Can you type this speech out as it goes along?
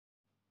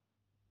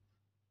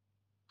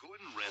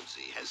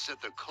controversy has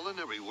set the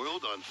culinary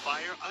world on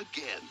fire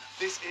again.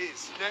 This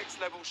is Next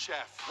Level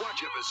Chef.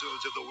 Watch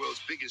episodes of the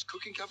world's biggest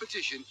cooking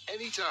competition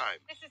anytime.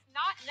 This is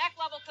not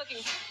neck-level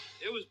cooking.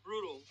 It was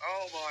brutal.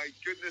 Oh, my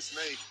goodness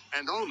me.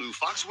 And all new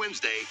Fox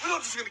Wednesday. We're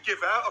not just going to give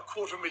out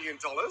 $250,000.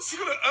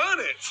 You're going to earn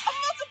it. I'm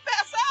about to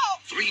pass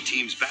out. 3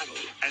 teams battle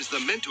as the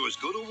mentors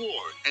go to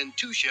war and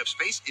 2 chefs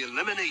face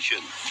elimination.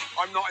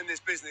 I'm not in this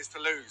business to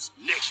lose.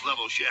 Next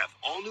Level Chef,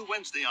 all new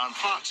Wednesday on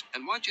Fox,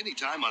 and watch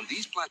anytime on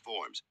these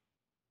platforms.